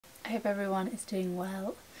hope everyone is doing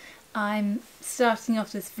well. I'm starting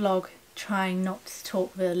off this vlog trying not to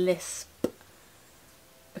talk with a lisp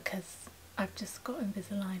because I've just got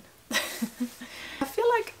Invisalign. I feel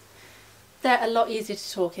like they're a lot easier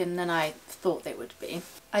to talk in than I thought they would be.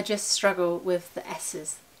 I just struggle with the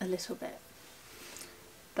S's a little bit,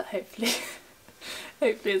 but hopefully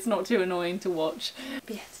it's not too annoying to watch.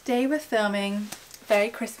 But yeah, today we're filming a very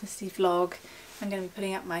Christmassy vlog. I'm going to be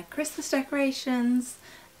putting up my Christmas decorations,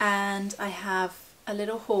 and I have a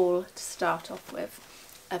little haul to start off with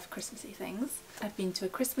of Christmassy things. I've been to a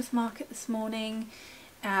Christmas market this morning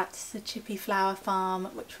at the Chippy Flower Farm,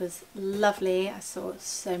 which was lovely. I saw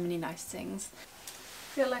so many nice things.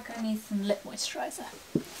 I feel like I need some lip moisturiser.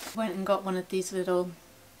 Went and got one of these little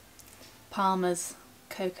Palmer's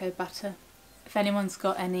cocoa butter. If anyone's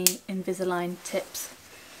got any Invisalign tips,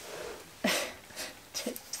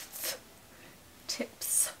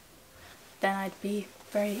 then I'd be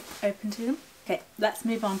very open to them. Okay, let's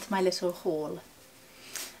move on to my little haul.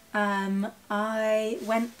 I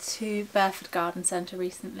went to Burford Garden Centre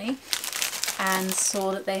recently and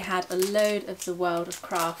saw that they had a load of the World of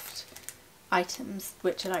Craft items,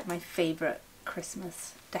 which are like my favourite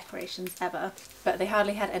Christmas decorations ever, but they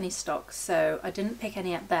hardly had any stock, so I didn't pick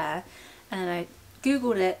any up there. And then I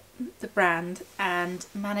googled it, the brand, and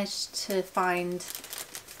managed to find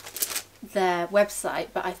their website,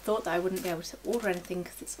 but I thought that I wouldn't be able to order anything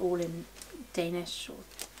because it's all in Danish or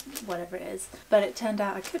whatever it is, but it turned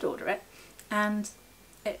out I could order it, and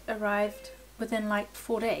it arrived within like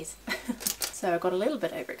 4 days. So I got a little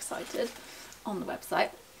bit overexcited on the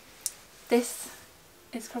website. This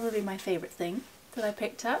is probably my favourite thing that I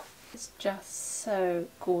picked up. It's just so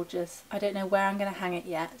gorgeous. I don't know where I'm going to hang it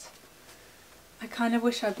yet. I kind of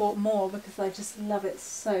wish I bought more because I just love it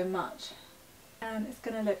so much. And it's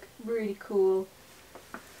going to look really cool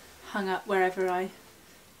hung up wherever I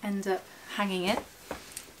end up hanging it.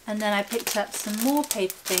 And then I picked up some more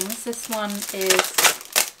paper things. This one is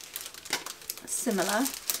similar,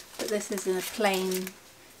 but this is in a plain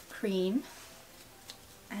cream,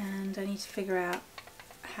 and I need to figure out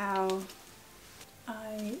how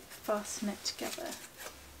I fasten it together.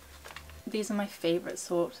 These are my favourite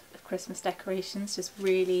sort of Christmas decorations, just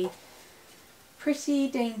really pretty,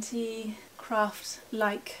 dainty,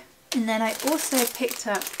 craft-like. And then I also picked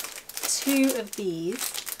up two of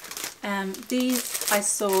these. These I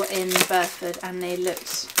saw in Burford and they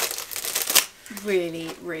looked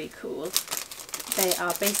really, really cool. They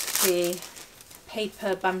are basically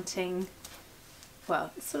paper bunting.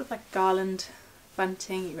 Well, it's sort of like garland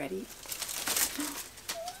bunting. You ready?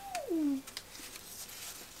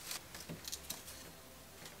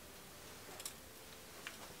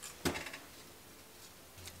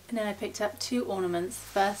 And then I picked up two ornaments. The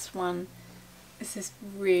first one is this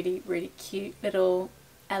really, really cute little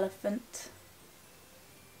elephant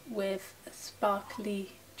with a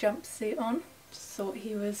sparkly jumpsuit on. Just thought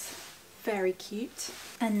he was very cute.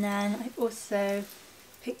 And then I've also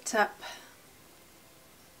picked up,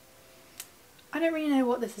 I don't really know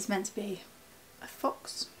what this is meant to be, a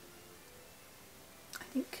fox? I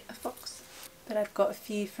think a fox. But I've got a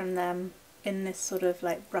few from them in this sort of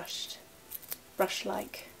like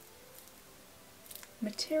brush-like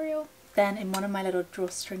material. Then in one of my little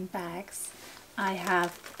drawstring bags I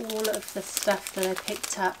have all of the stuff that I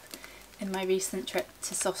picked up in my recent trip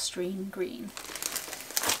to Sostrene Grene.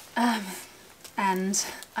 And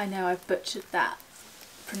I know I've butchered that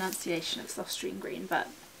pronunciation of Sostrene Grene, but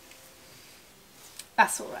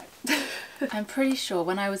that's alright. I'm pretty sure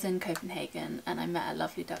when I was in Copenhagen and I met a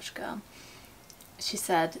lovely Dutch girl, she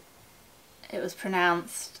said it was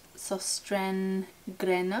pronounced Sostrene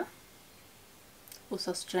Grene or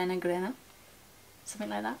Sostrene Grene, something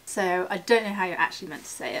like that. So I don't know how you're actually meant to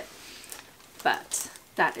say it, but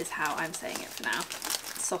that is how I'm saying it for now.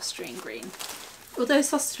 Sostrene Grene. Although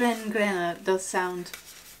Sostrene Grene does sound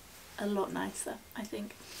a lot nicer, I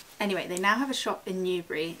think. Anyway, they now have a shop in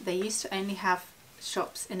Newbury. They used to only have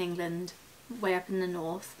shops in England, way up in the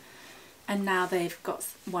north, and now they've got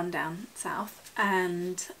one down south.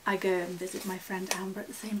 And I go and visit my friend Amber at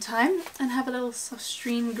the same time and have a little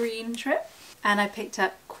Sostrene Grene trip. And I picked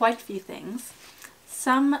up quite a few things.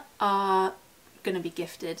 Some are going to be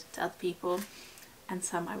gifted to other people and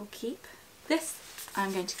some I will keep. This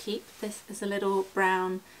I'm going to keep. This is a little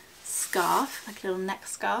brown scarf, like a little neck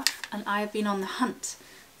scarf, and I have been on the hunt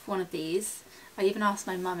for one of these. I even asked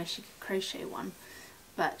my mum if she could crochet one,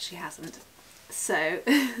 but she hasn't. So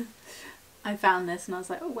I found this and I was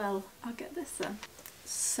like, oh well, I'll get this then.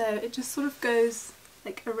 So it just sort of goes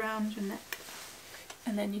like around your neck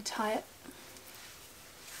and then you tie it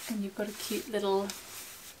and you've got a cute little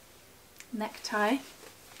necktie.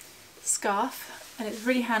 scarf, and it's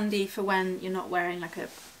really handy for when you're not wearing like a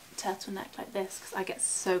turtleneck like this, because I get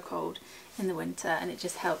so cold in the winter and it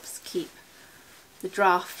just helps keep the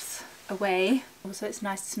drafts away. Also, it's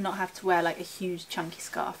nice to not have to wear like a huge chunky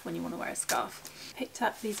scarf when you want to wear a scarf. Picked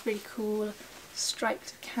up these really cool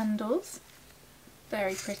striped candles,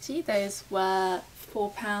 very pretty. Those were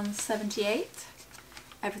 £4.78.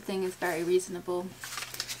 Everything is very reasonable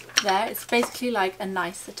there. It's basically like a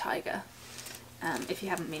nicer tiger, if you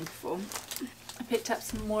haven't been before. I picked up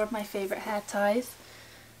some more of my favourite hair ties.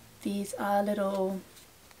 These are little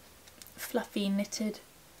fluffy knitted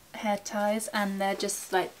hair ties, and they're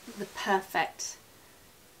just like the perfect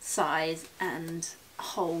size and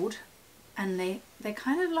hold, and they're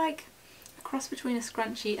kind of like a cross between a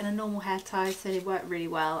scrunchie and a normal hair tie, so they work really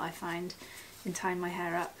well, I find, in tying my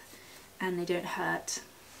hair up, and they don't hurt.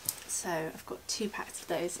 So I've got 2 packs of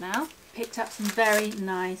those now. Picked up some very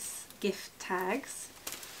nice gift tags.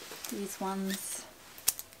 These ones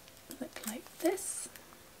look like this,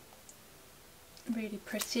 really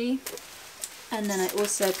pretty. And then I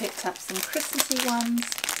also picked up some Christmassy ones.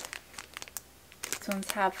 These ones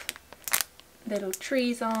have little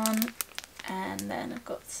trees on, and then I've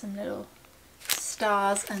got some little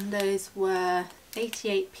stars, and those were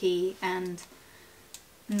 88p and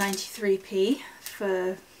 93p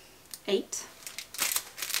for 8,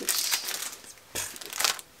 which is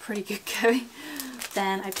pretty good going.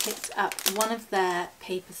 Then I picked up one of their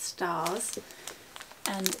paper stars,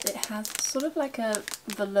 and it has sort of like a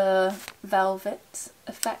velour velvet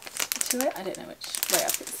effect to it. I don't know which way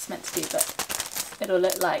up it's meant to be, but it'll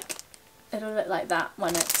look like that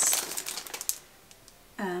when it's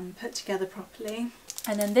put together properly.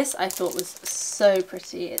 And then this I thought was so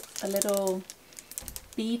pretty. It's a little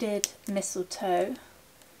beaded mistletoe,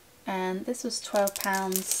 and this was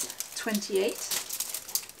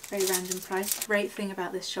 £12.28. Very random price. The great thing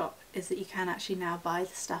about this shop is that you can actually now buy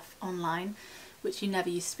the stuff online, which you never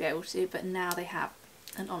used to be able to, but now they have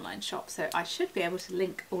an online shop, so I should be able to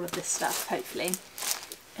link all of this stuff, hopefully,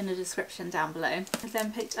 in the description down below. I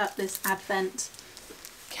then picked up this Advent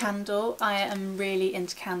candle. I am really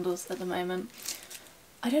into candles at the moment.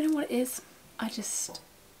 I don't know what it is. I just,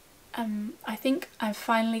 I think I'm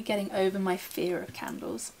finally getting over my fear of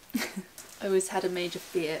candles. I always had a major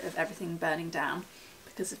fear of everything burning down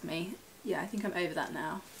because of me. Yeah, I think I'm over that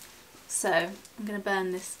now. So I'm going to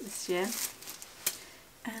burn this year,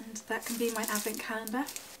 and that can be my advent calendar.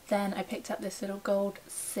 Then I picked up this little gold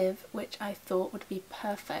sieve, which I thought would be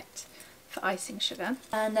perfect for icing sugar.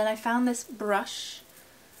 And then I found this brush,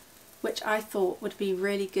 which I thought would be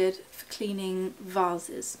really good for cleaning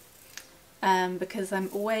vases, because I'm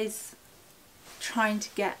always trying to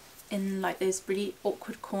get in like those really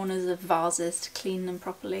awkward corners of vases to clean them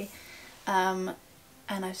properly. And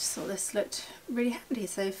I just thought this looked really handy,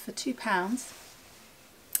 so for £2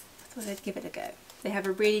 I thought I'd give it a go. They have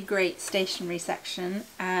a really great stationery section,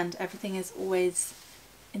 and everything is always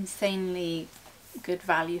insanely good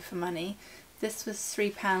value for money. This was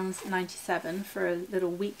 £3.97 for a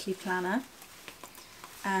little weekly planner,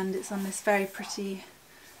 and it's on this very pretty,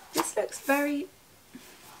 this looks very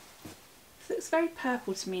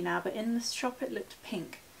purple to me now, but in the shop it looked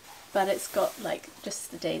pink, but it's got like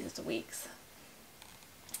just the days of the weeks.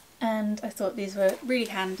 And I thought these were really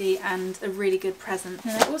handy and a really good present.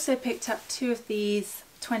 And I also picked up 2 of these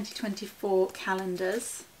 2024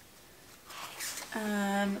 calendars,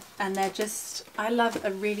 and they're just, I love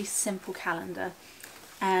a really simple calendar,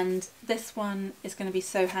 and this one is going to be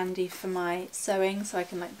so handy for my sewing, so I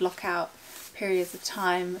can like block out periods of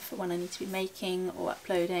time for when I need to be making or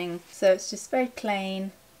uploading. So it's just very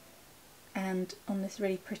plain and on this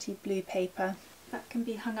really pretty blue paper that can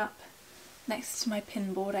be hung up next to my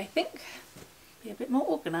pin board, I think. Be a bit more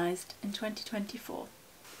organised in 2024.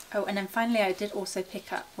 Oh, and then finally I did also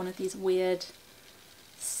pick up one of these weird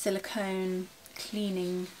silicone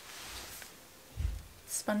cleaning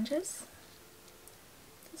sponges.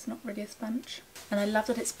 It's not really a sponge. And I love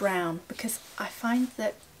that it's brown, because I find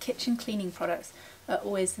that kitchen cleaning products are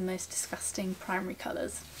always the most disgusting primary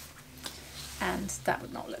colours, and that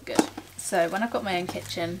would not look good. So when I've got my own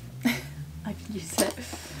kitchen I can use it.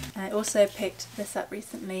 And I also picked this up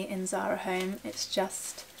recently in Zara Home. It's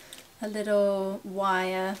just a little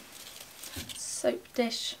wire soap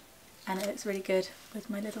dish, and it looks really good with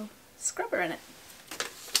my little scrubber in it.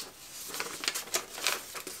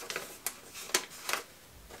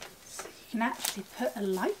 So you can actually put a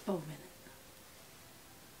light bulb in it.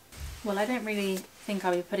 Well, I don't really think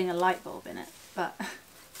I'll be putting a light bulb in it, but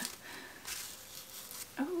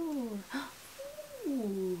oh,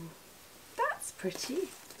 ooh, that's pretty.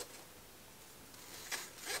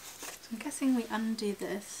 So I'm guessing we undo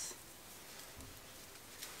this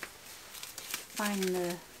find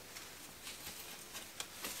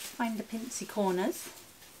the pincy corners.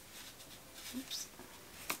 Oops.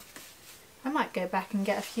 I might go back and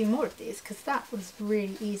get a few more of these because that was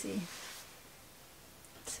really easy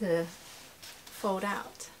to fold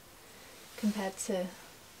out compared to,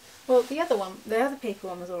 well, the other paper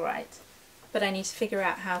one was alright, but I need to figure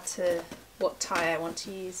out what tie I want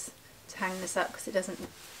to use to hang this up because it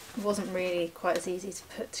wasn't really quite as easy to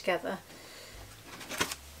put together.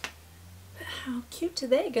 But how cute are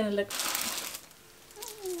they going to look?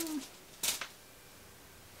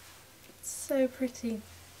 It's so pretty.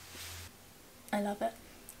 I love it.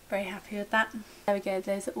 Very happy with that. There we go,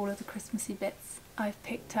 those are all of the Christmassy bits I've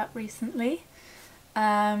picked up recently.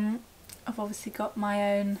 I've obviously got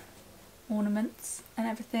my own ornaments and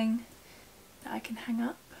everything that I can hang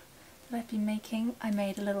up that I've been making. I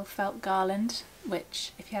made a little felt garland,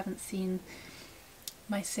 which if you haven't seen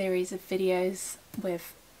my series of videos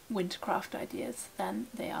with wintercraft ideas, then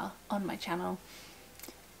they are on my channel,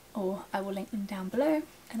 or I will link them down below.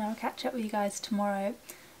 And I will catch up with you guys tomorrow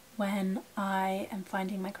when I am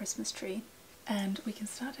finding my Christmas tree and we can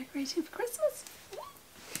start decorating for Christmas.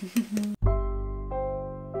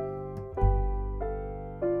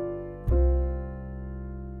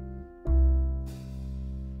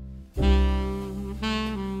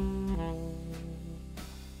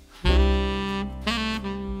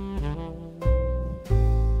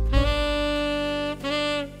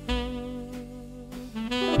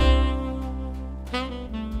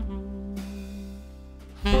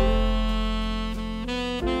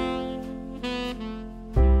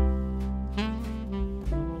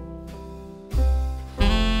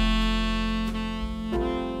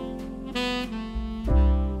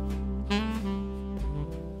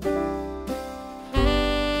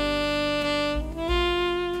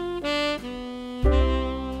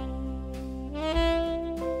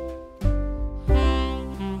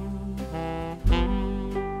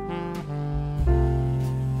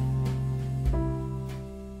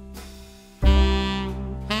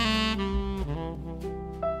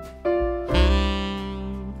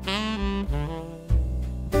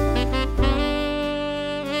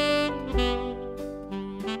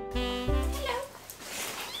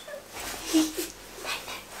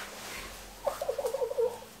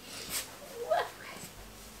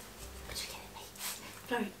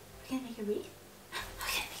 Chloe, we're gonna make a wreath.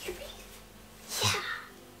 We're gonna make a wreath. Yeah!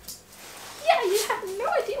 Yeah, you have no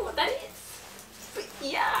idea what that is. But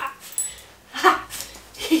yeah! Ha!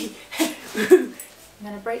 I'm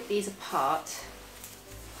gonna break these apart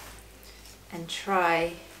and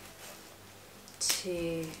try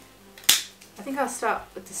to... I think I'll start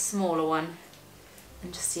with the smaller one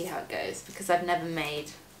and just see how it goes, because I've never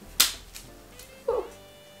made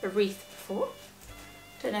a wreath before.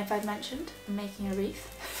 Don't know if I've mentioned I'm making a wreath.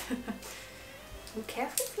 Oh,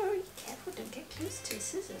 careful, Florrie, careful, don't get close to the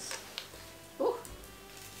scissors. Oh,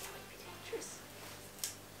 that would be dangerous.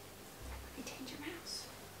 That would be Danger Mouse.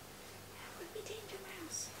 That would be Danger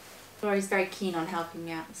Mouse. Florrie's very keen on helping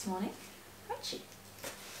me out this morning, aren't she?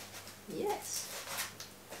 Yes.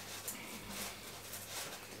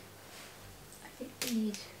 I think we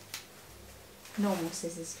need normal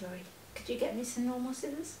scissors, Florrie. Could you get me some normal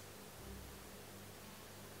scissors?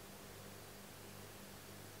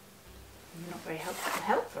 You're not very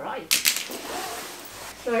helpful, are you?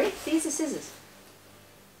 Florrie, these are scissors.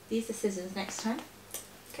 These are scissors next time.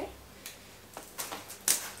 Okay?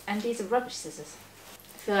 And these are rubbish scissors.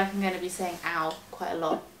 I feel like I'm going to be saying ow quite a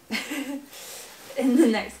lot in the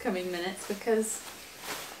next coming minutes because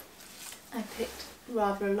I picked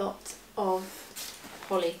rather a lot of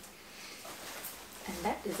holly. And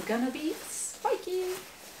that is going to be spiky.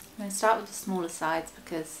 I'm going to start with the smaller sides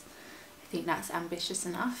because I think that's ambitious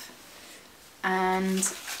enough. And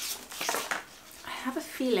I have a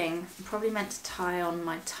feeling I'm probably meant to tie on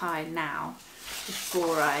my tie now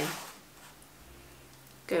before I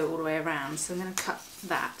go all the way around. So I'm going to cut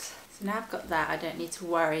that. So now I've got that, I don't need to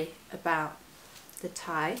worry about the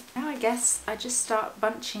tie. Now I guess I just start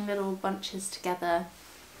bunching little bunches together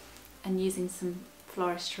and using some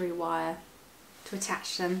floristry wire to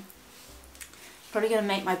attach them. Probably going to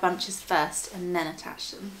make my bunches first and then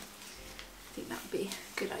attach them. I think that would be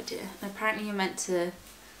a good idea. And apparently you're meant to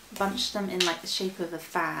bunch them in like the shape of a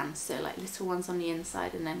fan, so like little ones on the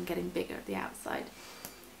inside and then getting bigger at the outside.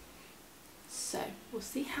 So we'll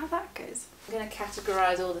see how that goes. I'm going to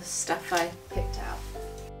categorise all the stuff I picked out.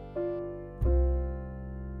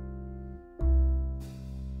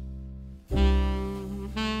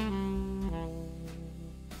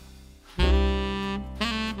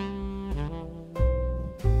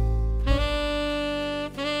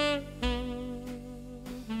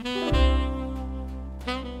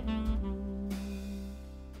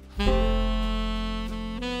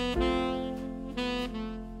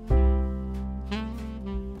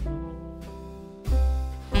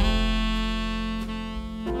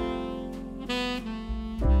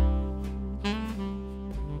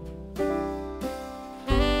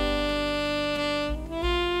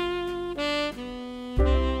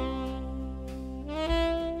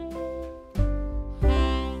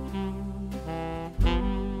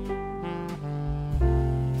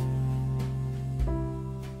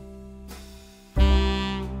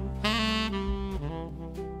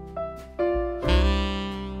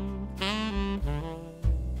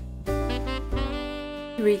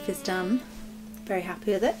 The wreath is done, very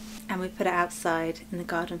happy with it, and we put it outside in the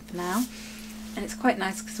garden for now. And it's quite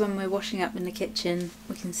nice because when we're washing up in the kitchen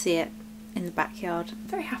we can see it in the backyard. I'm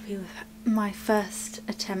very happy with my first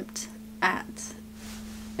attempt at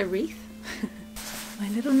a wreath. My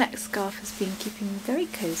little neck scarf has been keeping me very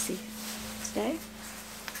cosy today.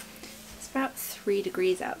 It's about 3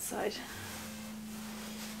 degrees outside,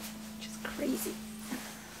 which is crazy.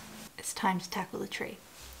 It's time to tackle the tree.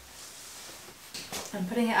 I'm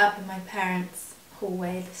putting it up in my parents'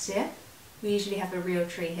 hallway this year. We usually have a real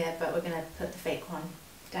tree here, but we're going to put the fake one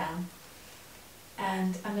down.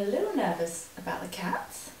 And I'm a little nervous about the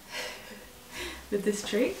cats with this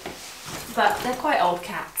tree, but they're quite old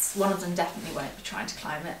cats. One of them definitely won't be trying to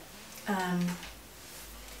climb it.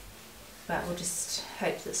 But we'll just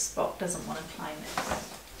hope that Spot doesn't want to climb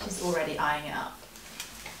it. She's already eyeing it up.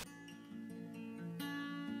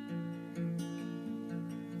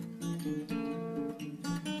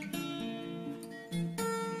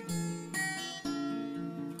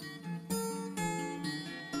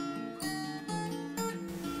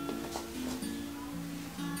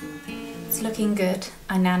 It's looking good.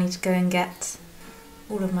 I now need to go and get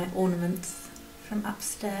all of my ornaments from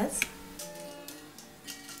upstairs.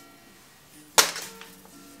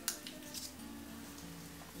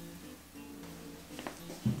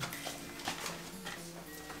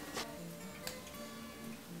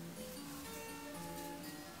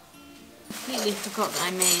 I completely forgot that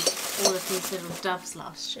I made all of these little doves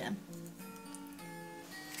last year.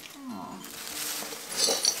 Aww.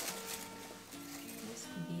 This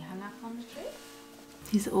can be hung up on the tree.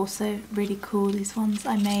 These are also really cool, these ones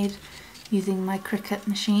I made using my Cricut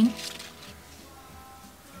machine.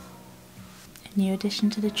 A new addition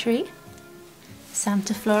to the tree,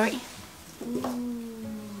 Santa Flori. Ooh.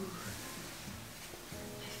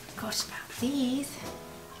 I forgot about these.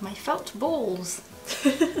 My felt balls.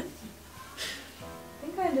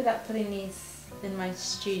 I ended up putting these in my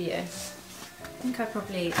studio. I think I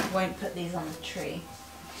probably won't put these on the tree.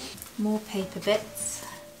 More paper bits.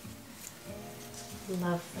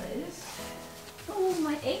 Love those. Oh,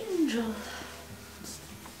 my angel.